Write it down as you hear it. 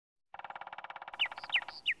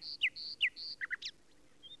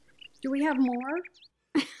Do we have more?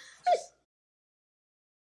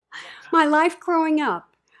 My life growing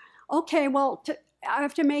up. Okay, well, I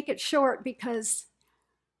have to make it short because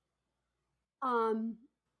I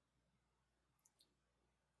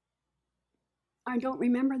don't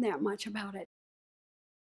remember that much about it.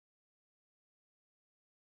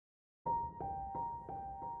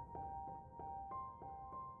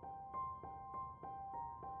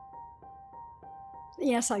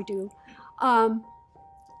 Yes, I do.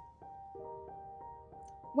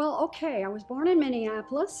 Well, okay, I was born in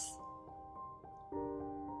Minneapolis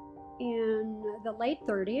in the late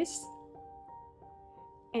 30s.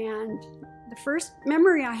 And the first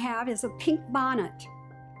memory I have is a pink bonnet.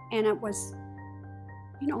 And it was,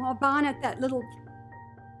 you know, a bonnet that little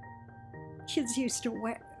kids used to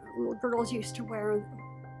wear, little girls used to wear, and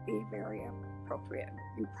be very appropriate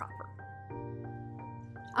and proper.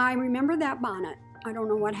 I remember that bonnet. I don't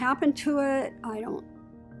know what happened to it. I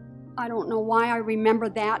don't know why I remember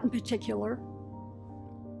that in particular.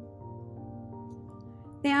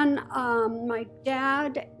 Then my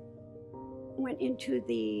dad went into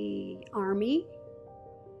the Army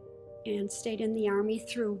and stayed in the Army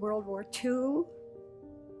through World War II.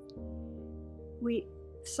 We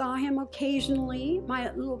saw him occasionally.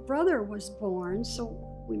 My little brother was born, so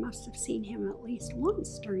we must have seen him at least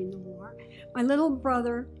once during the war. My little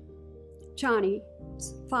brother, Johnny,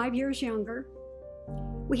 was 5 years younger.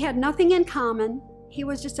 We had nothing in common. He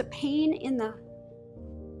was just a pain in the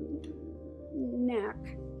neck.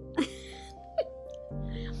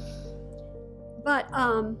 But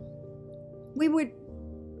we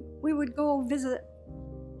would go visit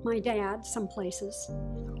my dad some places,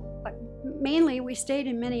 but mainly we stayed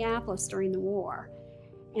in Minneapolis during the war.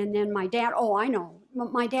 And then my dad, oh, I know,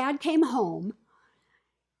 my dad came home,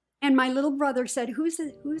 and my little brother said, who's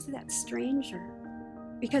that stranger?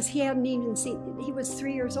 Because he hadn't even seen, he was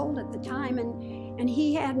 3 years old at the time, and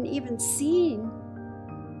he hadn't even seen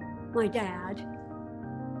my dad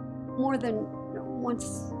more than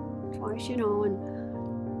once, twice, you know, and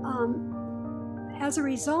as a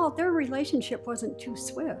result, their relationship wasn't too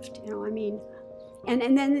swift, you know, I mean,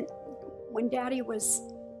 and then when Daddy was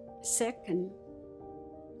sick and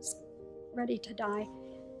was ready to die,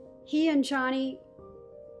 he and Johnny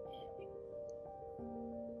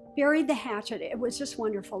buried the hatchet. It was just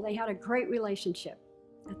wonderful. They had a great relationship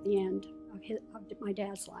at the end of my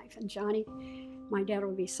dad's life. And Johnny, my dad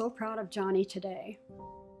will be so proud of Johnny today.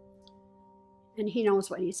 And he knows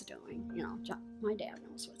what he's doing. You know, my dad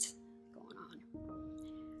knows what's going on.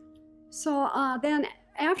 So then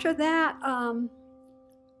after that,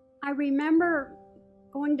 I remember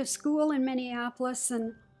going to school in Minneapolis.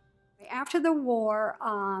 And after the war,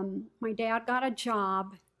 my dad got a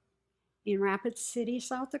job in Rapid City,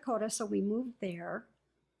 South Dakota, so we moved there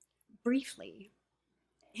briefly.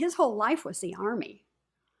 His whole life was the Army.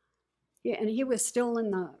 Yeah, and he was still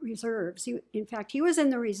in the reserves. In fact, he was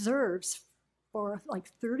in the reserves for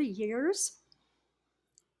like 30 years.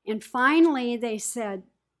 And finally they said,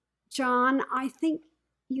 John, I think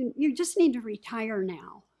you just need to retire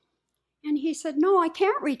now. And he said, no, I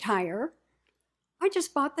can't retire. I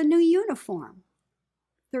just bought the new uniform.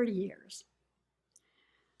 30 years.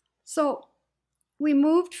 So we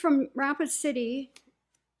moved from Rapid City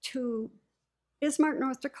to Bismarck,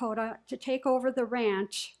 North Dakota to take over the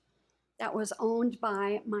ranch that was owned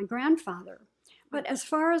by my grandfather. But as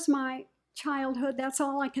far as my childhood, that's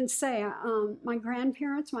all I can say. My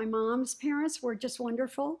grandparents, my mom's parents were just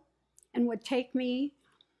wonderful and would take me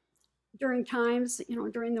during times, you know,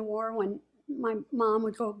 during the war when my mom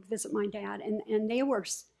would go visit my dad, and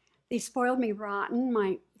they spoiled me rotten.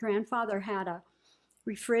 My grandfather had a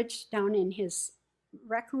fridge down in his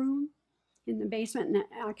rec room in the basement, and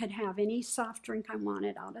I could have any soft drink I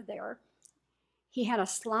wanted out of there. He had a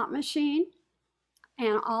slot machine,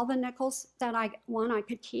 and all the nickels that I won I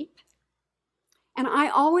could keep. And I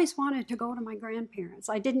always wanted to go to my grandparents.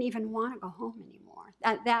 I didn't even want to go home anymore.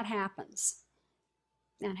 That happens.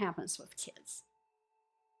 That happens with kids.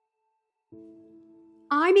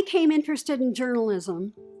 I became interested in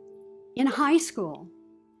journalism in high school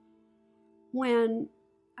when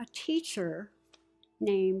a teacher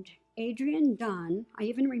named Adrian Dunn, I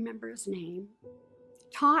even remember his name,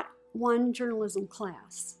 taught one journalism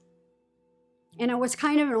class. And it was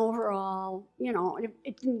kind of an overall, you know,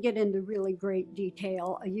 it didn't get into really great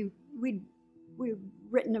detail. We'd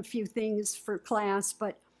written a few things for class,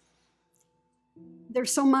 but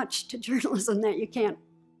there's so much to journalism that you can't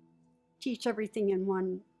teach everything in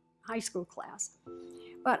one high school class.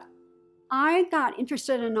 But I got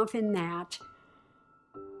interested enough in that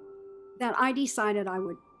I decided I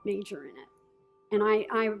would major in it. And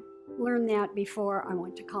I learned that before I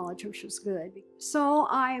went to college, which was good. So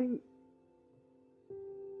I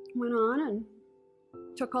went on and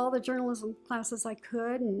took all the journalism classes I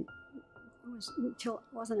could, and it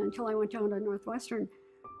wasn't until I went down to Northwestern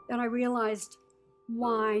that I realized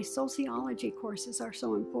why sociology courses are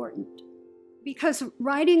so important. Because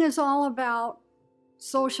writing is all about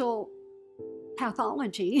social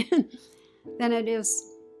pathology than it is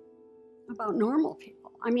about normal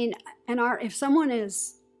people. I mean, if someone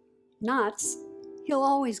is nuts, that'll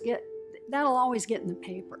always get in the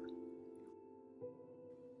paper.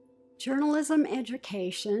 Journalism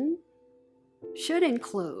education should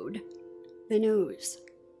include the news.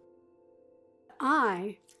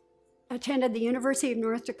 I attended the University of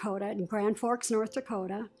North Dakota in Grand Forks, North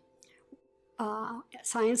Dakota,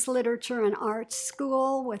 science, literature, and arts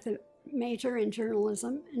school with a major in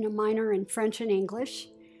journalism and a minor in French and English.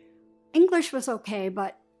 English was okay,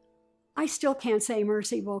 but I still can't say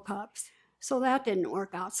merci beaucoup, so that didn't work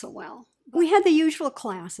out so well. We had the usual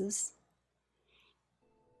classes,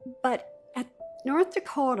 but at North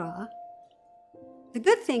Dakota, the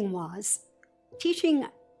good thing was teaching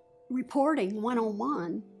reporting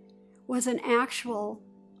 101 was an actual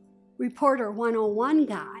reporter 101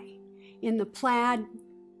 guy in the plaid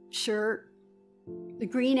shirt, the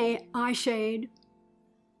green eye shade.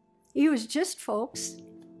 He was just folks,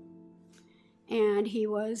 and he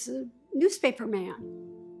was a newspaper man.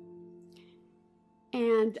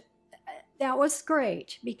 And that was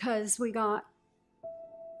great because we got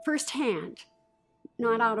firsthand,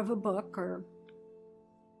 not out of a book or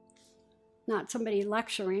not somebody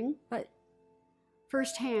lecturing, but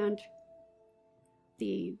firsthand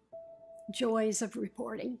the joys of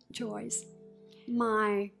reporting, joys.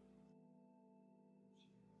 My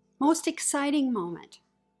most exciting moment,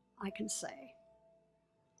 I can say,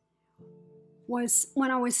 was when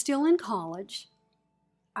I was still in college.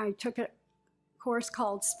 I took a course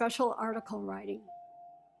called Special Article Writing.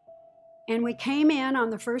 And we came in on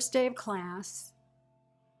the first day of class,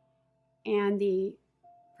 and the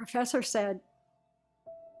professor said,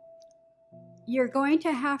 "You're going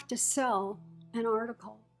to have to sell an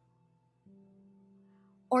article,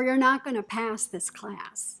 or you're not going to pass this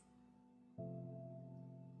class.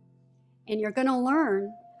 And you're going to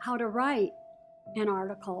learn how to write an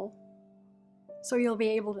article so you'll be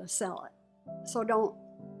able to sell it. So don't,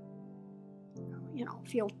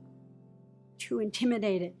 feel too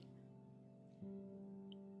intimidated."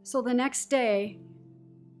 So the next day,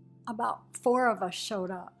 about 4 of us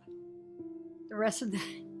showed up. The rest of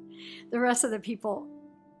the people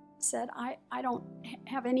said, I don't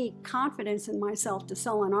have any confidence in myself to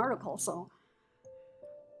sell an article, so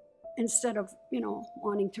instead of,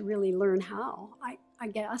 wanting to really learn how, I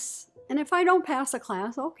guess. And if I don't pass a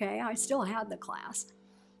class, okay, I still had the class,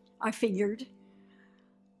 I figured.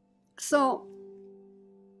 So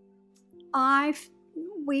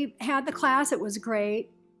we had the class, it was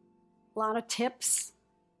great, a lot of tips.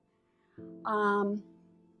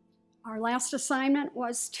 Our last assignment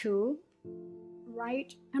was to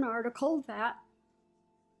write an article that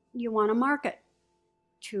you want to market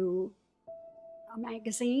to a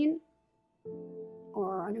magazine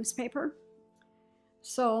or a newspaper.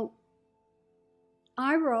 So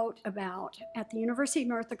I wrote about, at the University of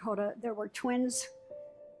North Dakota, there were twins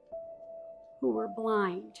who were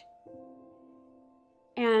blind.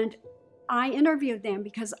 And I interviewed them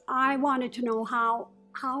because I wanted to know how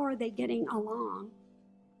are they getting along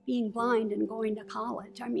being blind and going to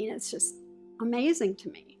college. I mean, it's just amazing to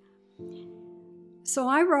me. So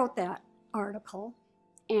I wrote that article,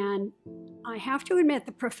 and I have to admit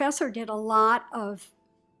the professor did a lot of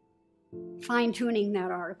fine-tuning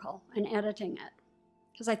that article and editing it,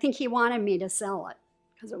 because I think he wanted me to sell it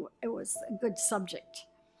because it was a good subject.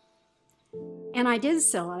 And I did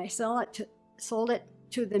sell it. I sold it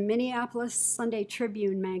to the Minneapolis Sunday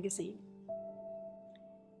Tribune magazine.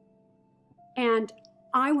 And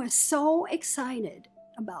I was so excited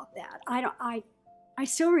about that. I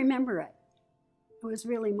still remember it. It was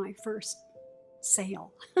really my first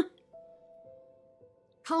sale.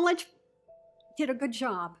 College did a good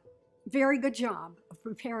job, very good job of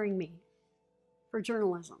preparing me for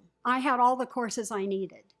journalism. I had all the courses I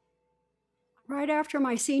needed. Right after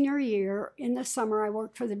my senior year, in the summer, I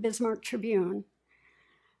worked for the Bismarck Tribune.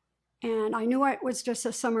 And I knew it was just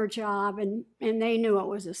a summer job, and they knew it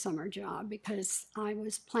was a summer job because I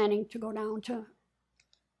was planning to go down to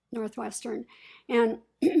Northwestern. And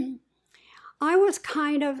I was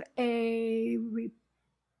kind of a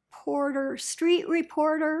reporter, street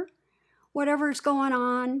reporter. Whatever's going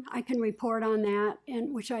on, I can report on that,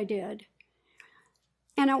 and which I did.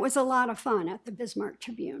 And it was a lot of fun at the Bismarck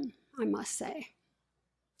Tribune, I must say.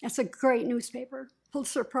 That's a great newspaper,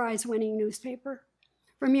 Pulitzer Prize winning newspaper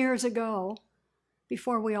from years ago,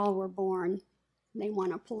 before we all were born. They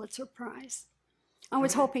won a Pulitzer Prize. I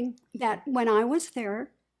was hoping that when I was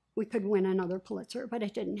there, we could win another Pulitzer, but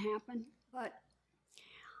it didn't happen. But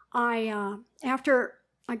after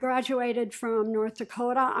I graduated from North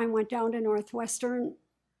Dakota, I went down to Northwestern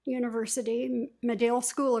University, Medill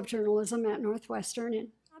School of Journalism at Northwestern, and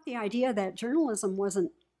got the idea that journalism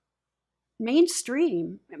wasn't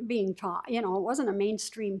mainstream being taught. You know, it wasn't a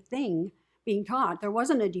mainstream thing being taught. There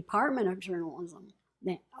wasn't a department of journalism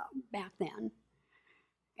back then.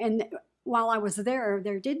 And while I was there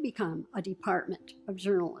did become a department of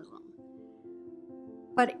journalism.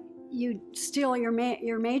 But your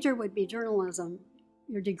major would be journalism.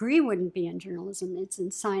 Your degree wouldn't be in journalism. It's in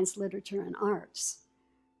science, literature, and arts,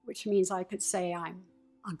 which means I could say I'm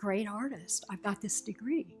a great artist. I've got this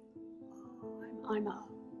degree. I'm a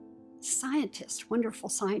scientist, wonderful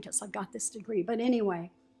scientist. I've got this degree. But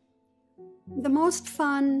anyway, the most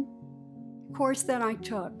fun course that I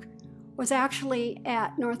took was actually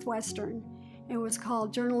at Northwestern. It was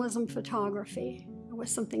called journalism photography. It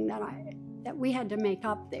was something that we had to make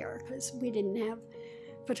up there because we didn't have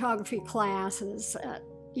photography classes at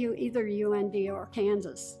either UND or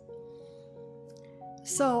Kansas.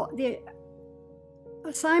 So the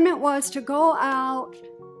assignment was to go out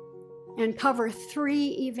and cover 3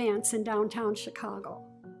 events in downtown Chicago.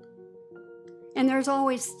 And there's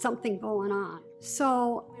always something going on.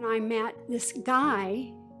 So when I met this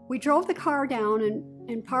guy, we drove the car down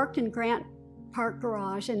and parked in Grant Park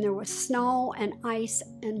Garage, and there was snow and ice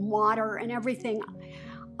and water and everything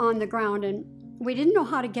on the ground. And we didn't know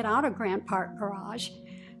how to get out of Grant Park Garage.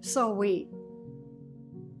 So we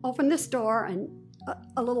opened this door, and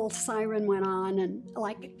a little siren went on, and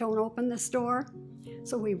like, don't open this door.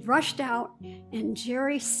 So we rushed out, and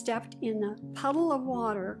Jerry stepped in the puddle of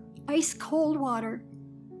water, ice cold water,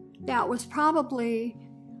 that was probably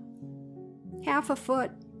half a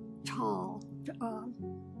foot tall.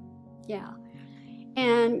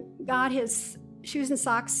 And got his shoes and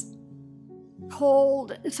socks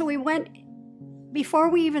cold. So we went, before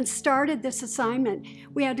we even started this assignment,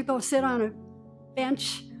 we had to go sit on a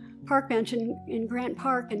park bench in Grant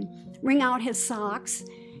Park and wring out his socks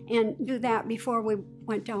and do that before we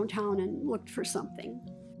went downtown and looked for something.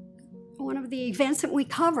 One of the events that we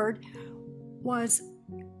covered was,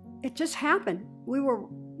 it just happened. We were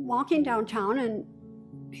walking downtown, and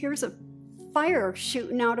here's a fire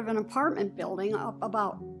shooting out of an apartment building up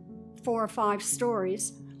about 4 or 5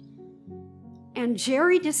 stories. And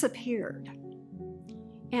Jerry disappeared.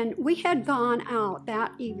 And we had gone out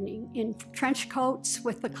that evening in trench coats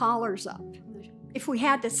with the collars up. If we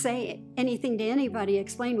had to say anything to anybody,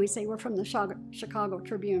 explain, we say, we're from the Chicago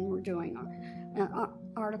Tribune, we're doing an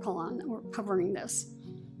article we're covering this,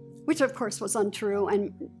 which of course was untrue,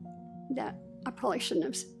 and that I probably shouldn't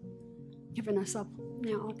have given us up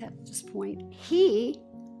now at this point. He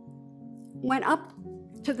went up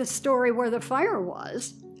to the story where the fire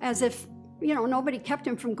was, as if, nobody kept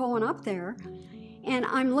him from going up there. And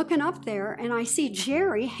I'm looking up there, and I see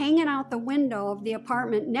Jerry hanging out the window of the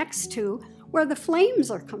apartment next to where the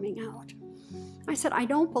flames are coming out. I said, I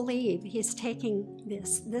don't believe he's taking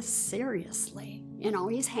this seriously.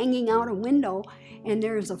 He's hanging out a window, and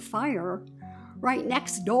there's a fire right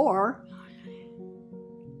next door.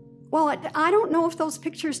 Well, I don't know if those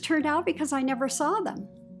pictures turned out because I never saw them.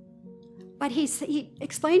 But he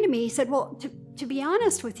explained to me, he said, well, to be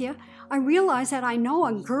honest with you, I realize that I know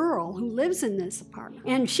a girl who lives in this apartment.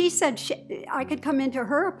 And she said I could come into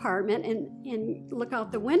her apartment and look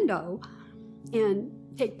out the window and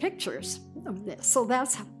take pictures of this. So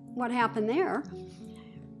that's what happened there.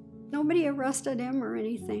 Nobody arrested him or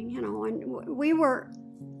anything, and we were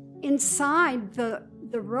inside the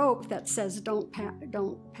rope that says don't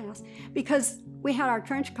pass, because we had our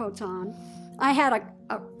trench coats on. I had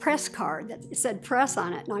a press card that said press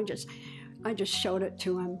on it, and I just showed it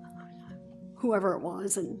to him, whoever it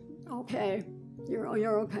was, and okay,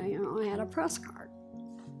 you're okay. I had a press card.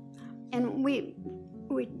 And we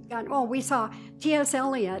saw T.S.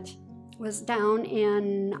 Eliot was down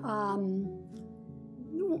in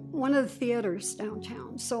one of the theaters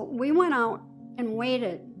downtown. So we went out and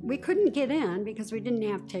waited. We couldn't get in because we didn't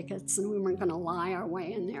have tickets, and we weren't going to lie our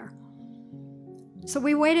way in there. So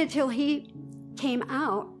we waited till he came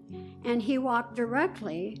out, and he walked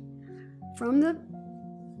directly from the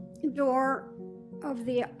door of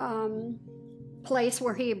the place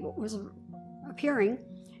where he was appearing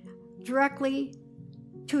directly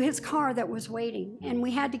to his car that was waiting. And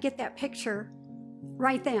we had to get that picture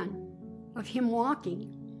right then of him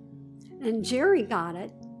walking. And Jerry got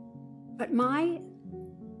it, but my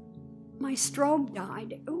my strobe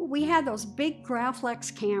died. We had those big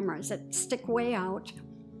Graflex cameras that stick way out,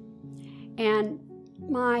 and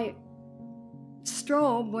my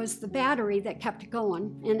strobe was the battery that kept it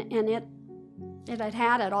going, and it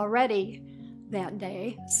had it already that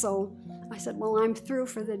day. So I said, well, I'm through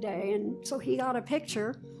for the day. And so he got a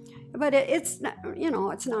picture, but it's not, you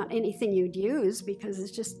know, it's not anything you'd use because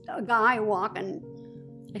it's just a guy walking.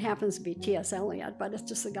 It happens to be T.S. Eliot, but it's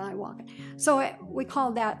just a guy walking. So we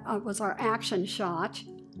called that, was our action shot.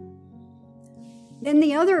 Then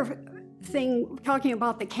the other thing, talking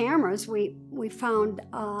about the cameras, we found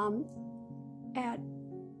at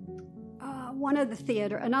one of the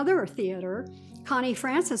another theater, Connie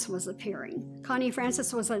Francis was appearing. Connie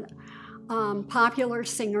Francis was a popular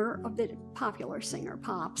singer of the popular singer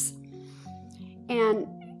Pops, and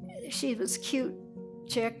she was cute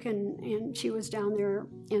chick, and she was down there.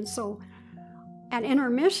 And so at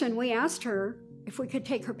intermission, we asked her if we could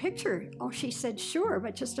take her picture. Oh, she said sure,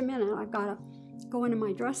 but just a minute, I've got to go into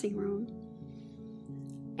my dressing room.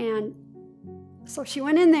 And so she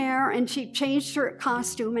went in there and she changed her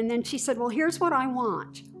costume, and then she said, well, here's what I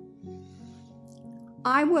want.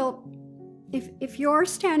 I will, if you're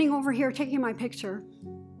standing over here taking my picture,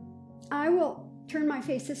 I will turn my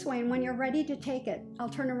face this way, and when you're ready to take it, I'll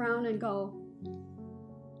turn around and go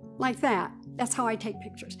like that. That's how I take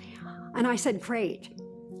pictures. And I said, great.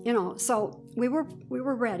 You know, so we were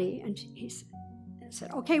ready, and he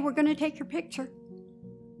said, okay, we're going to take your picture.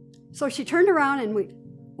 So she turned around and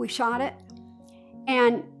we shot it,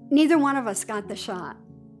 and neither one of us got the shot.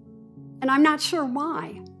 And I'm not sure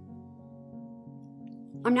why.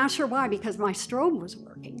 I'm not sure why, because my strobe was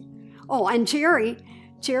working. Oh, and Jerry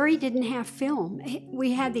didn't have film.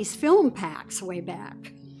 We had these film packs way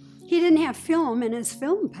back. He didn't have film in his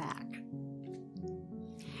film pack.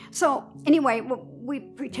 So anyway, we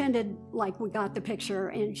pretended like we got the picture,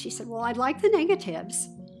 and she said, well, I'd like the negatives.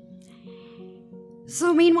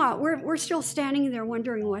 So meanwhile, we're still standing there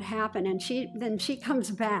wondering what happened, and then she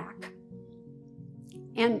comes back,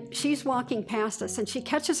 and she's walking past us, and she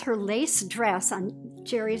catches her lace dress on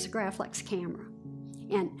Jerry's Graflex camera,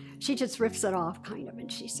 and she just rips it off, kind of,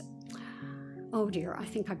 and she said, oh dear, I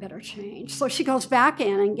think I better change. So she goes back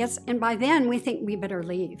in and by then we think we better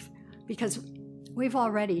leave because we've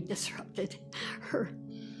already disrupted her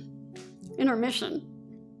intermission,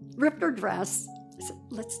 ripped her dress, said,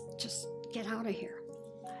 let's just get out of here.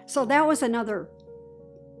 So that was another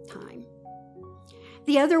time.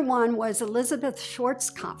 The other one was Elizabeth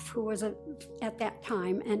Schwarzkopf, who was at that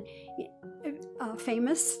time a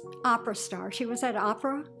famous opera star. She was at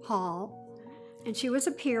Opera Hall, and she was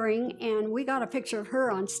appearing, and we got a picture of her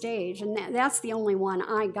on stage, and that's the only one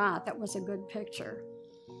I got that was a good picture.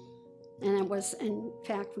 And it was, in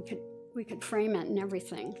fact, we could frame it and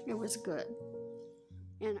everything. It was good.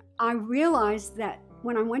 And I realized that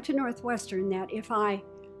when I went to Northwestern, that if I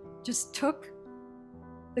just took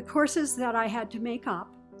the courses that I had to make up,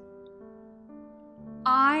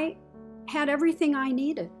 I had everything I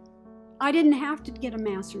needed. I didn't have to get a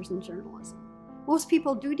master's in journalism. Most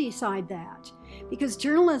people do decide that because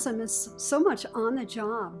journalism is so much on the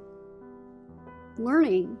job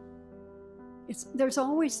learning. There's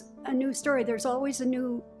always a new story. There's always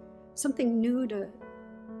something new to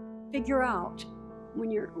figure out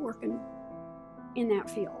when you're working in that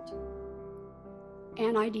field.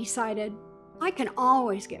 And I decided I can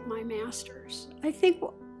always get my master's. I think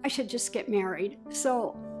I should just get married.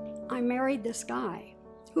 So I married this guy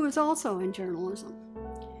who was also in journalism.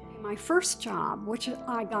 My first job, which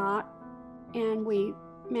I got, and we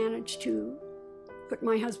managed to put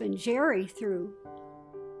my husband Jerry through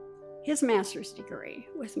his master's degree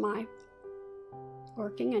with my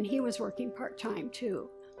working, and he was working part-time too.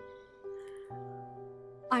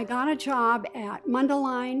 I got a job at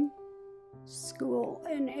Mundelein School,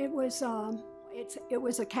 and it was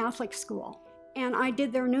a Catholic school, and I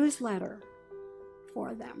did their newsletter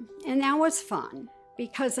for them, and that was fun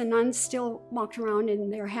because the nuns still walked around in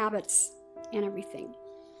their habits and everything.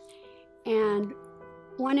 And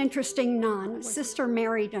one interesting nun, Sister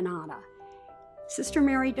Mary Donata. Sister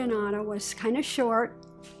Mary Donata was kind of short,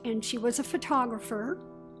 and she was a photographer.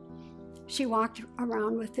 She walked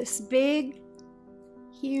around with this big,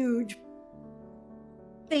 huge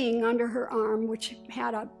thing under her arm, which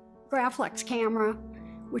had a Graflex camera,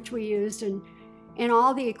 which we used, and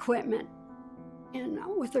all the equipment, and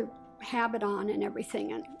with her habit on and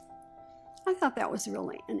everything. And I thought that was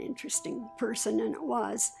really an interesting person, and it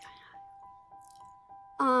was.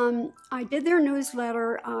 I did their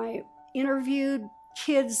newsletter. I interviewed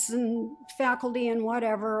kids and faculty and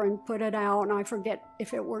whatever and put it out, and I forget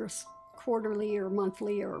if it was quarterly or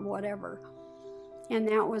monthly or whatever. And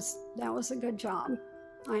that was a good job.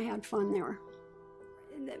 I had fun there.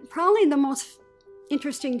 Probably the most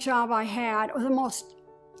interesting job I had, or the most,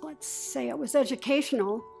 let's say it was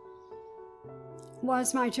educational,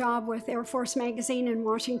 was my job with Air Force Magazine in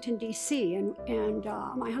Washington, D.C. And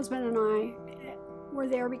my husband and I were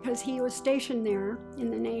there because he was stationed there in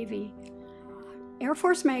the Navy. Air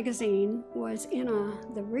Force Magazine was in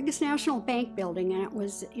the Riggs National Bank building, and it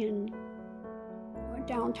was in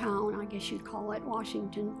downtown, I guess you'd call it,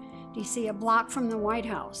 Washington, D.C., a block from the White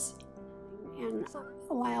House. And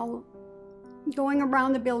while going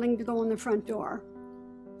around the building to go in the front door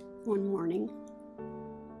one morning,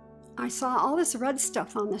 I saw all this red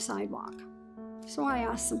stuff on the sidewalk. So I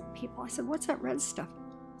asked some people, I said, "What's that red stuff?"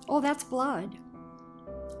 "Oh, that's blood."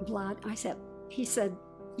 "Blood?" He said,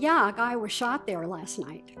 "Yeah, a guy was shot there last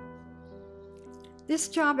night." This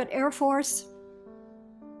job at Air Force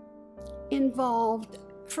involved,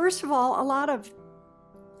 first of all, a lot of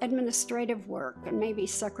administrative work and maybe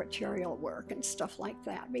secretarial work and stuff like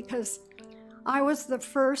that, because I was the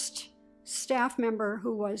first staff member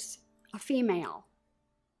who was a female.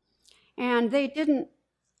 And they didn't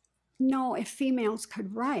know if females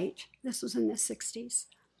could write. This was in the 60s.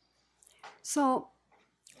 So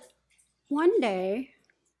one day,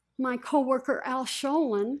 my coworker Al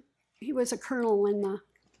Sholin, he was a colonel in the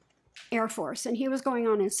Air Force, and he was going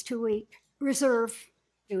on his 2-week reserve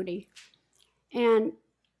duty, and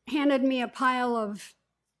handed me a pile of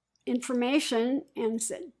information and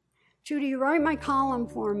said, "Judy, write my column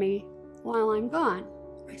for me while I'm gone."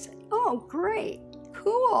 I said, "Oh, great,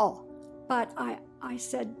 cool." But I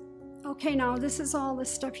said, "Okay, now this is all the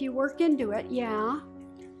stuff you work into it." "Yeah."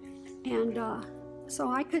 And so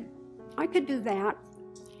I could do that.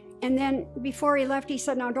 And then before he left, he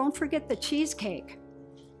said, "Now don't forget the cheesecake."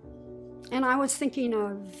 And I was thinking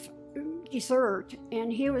of dessert,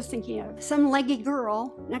 and he was thinking of some leggy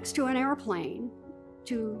girl next to an airplane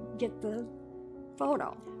to get the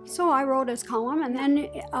photo. So I wrote his column, and then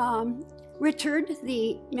Richard,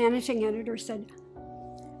 the managing editor, said,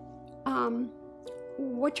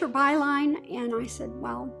 "What's your byline?" And I said,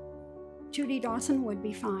 "Well, Judy Dawson would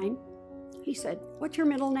be fine." He said, "What's your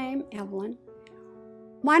middle name?" "Evelyn."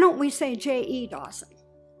 "Why don't we say J.E. Dawson?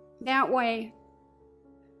 That way,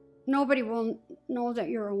 nobody will know that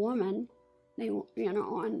you're a woman. They,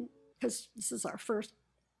 and because this is our first,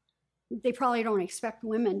 they probably don't expect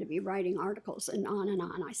women to be writing articles and on and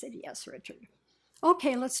on." I said, "Yes, Richard."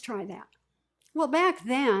 "Okay, let's try that." Well, back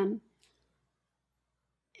then,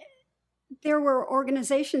 there were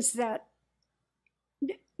organizations that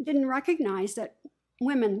didn't recognize that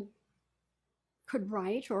women could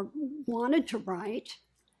write or wanted to write,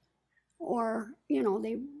 or,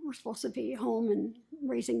 they were supposed to be home and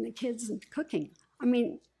raising the kids and cooking. I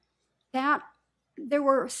mean, there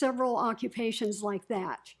were several occupations like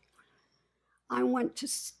that. I went to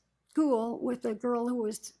school with a girl who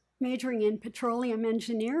was majoring in petroleum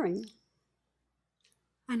engineering.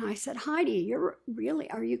 And I said, "Heidi, are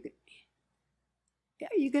you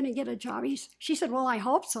going to get a job?" She said, "Well, I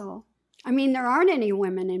hope so. I mean, there aren't any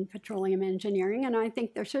women in petroleum engineering, and I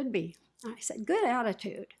think there should be." And I said, "Good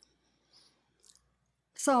attitude."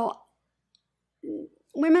 So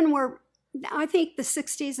women were, I think the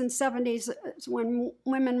 60s and 70s is when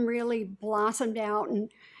women really blossomed out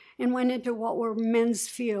and went into what were men's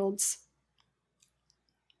fields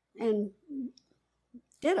and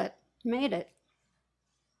did it, made it.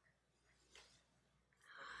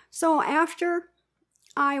 So after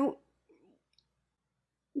I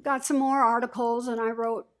got some more articles, and I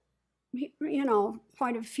wrote,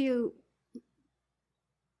 quite a few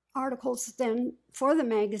articles then for the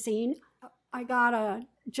magazine, I got a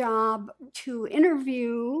job to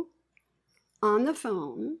interview on the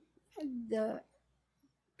phone the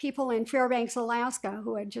people in Fairbanks, Alaska,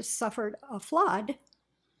 who had just suffered a flood.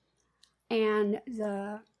 And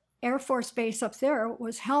the Air Force base up there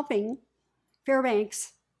was helping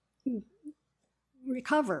Fairbanks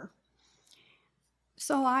recover.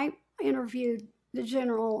 So I interviewed the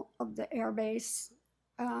general of the air base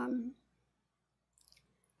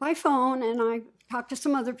by phone, and I talked to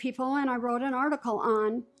some other people, and I wrote an article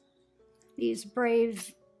on these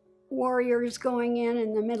brave warriors going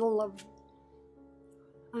in the middle of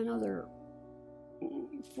another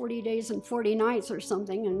 40 days and 40 nights or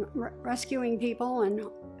something, and rescuing people and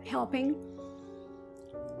helping.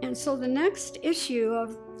 And so the next issue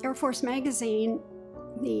of Air Force Magazine,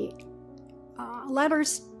 the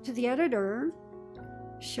letters to the editor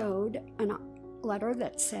showed a letter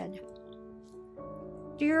that said,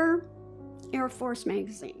 "Dear Air Force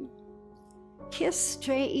Magazine, kiss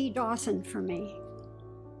J.E. Dawson for me.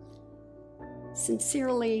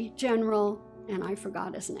 Sincerely, General and I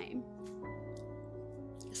forgot his name.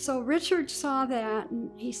 So Richard saw that and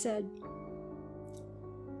he said,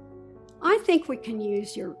 I think we can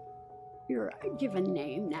use your given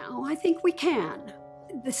name now. I think we can.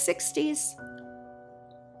 The 60s,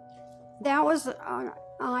 that was an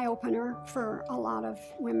eye-opener for a lot of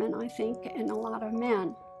women, I think, and a lot of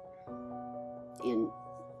men in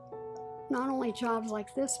not only jobs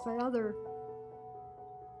like this, but other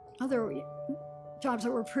jobs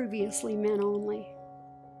that were previously men only.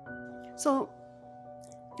 So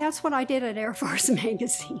that's what I did at Air Force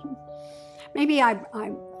Magazine. Maybe I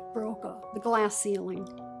broke the glass ceiling.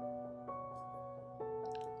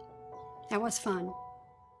 That was fun.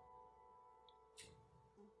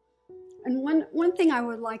 And one thing I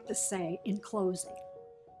would like to say in closing.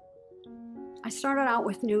 I started out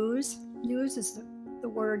with news. News is the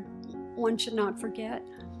word one should not forget.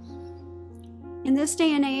 In this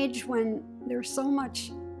day and age when there's so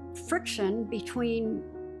much friction between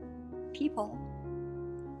people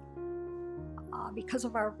because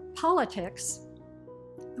of our politics,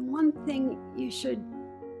 the one thing you should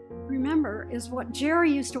remember is what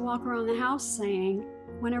Jerry used to walk around the house saying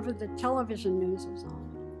whenever the television news was on.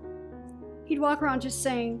 He'd walk around just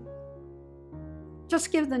saying,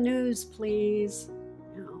 just give the news, please.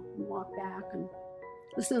 You know, and walk back and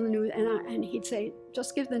listen to the news. And he'd say,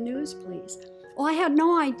 just give the news, please. Well, I had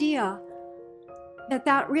no idea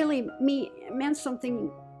that really meant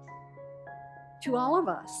something to all of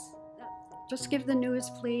us. Just give the news,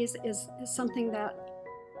 please, is something that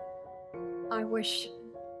I wish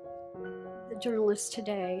the journalists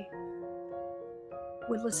today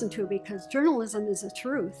would listen to, because journalism is the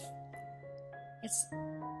truth. It's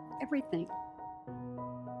everything.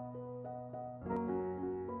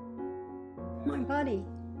 My buddy.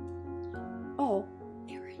 Oh,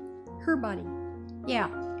 her buddy. Yeah.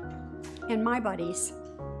 And my buddies.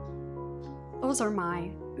 Those are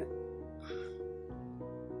my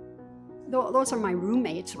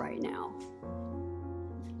roommates right now.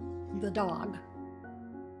 The dog.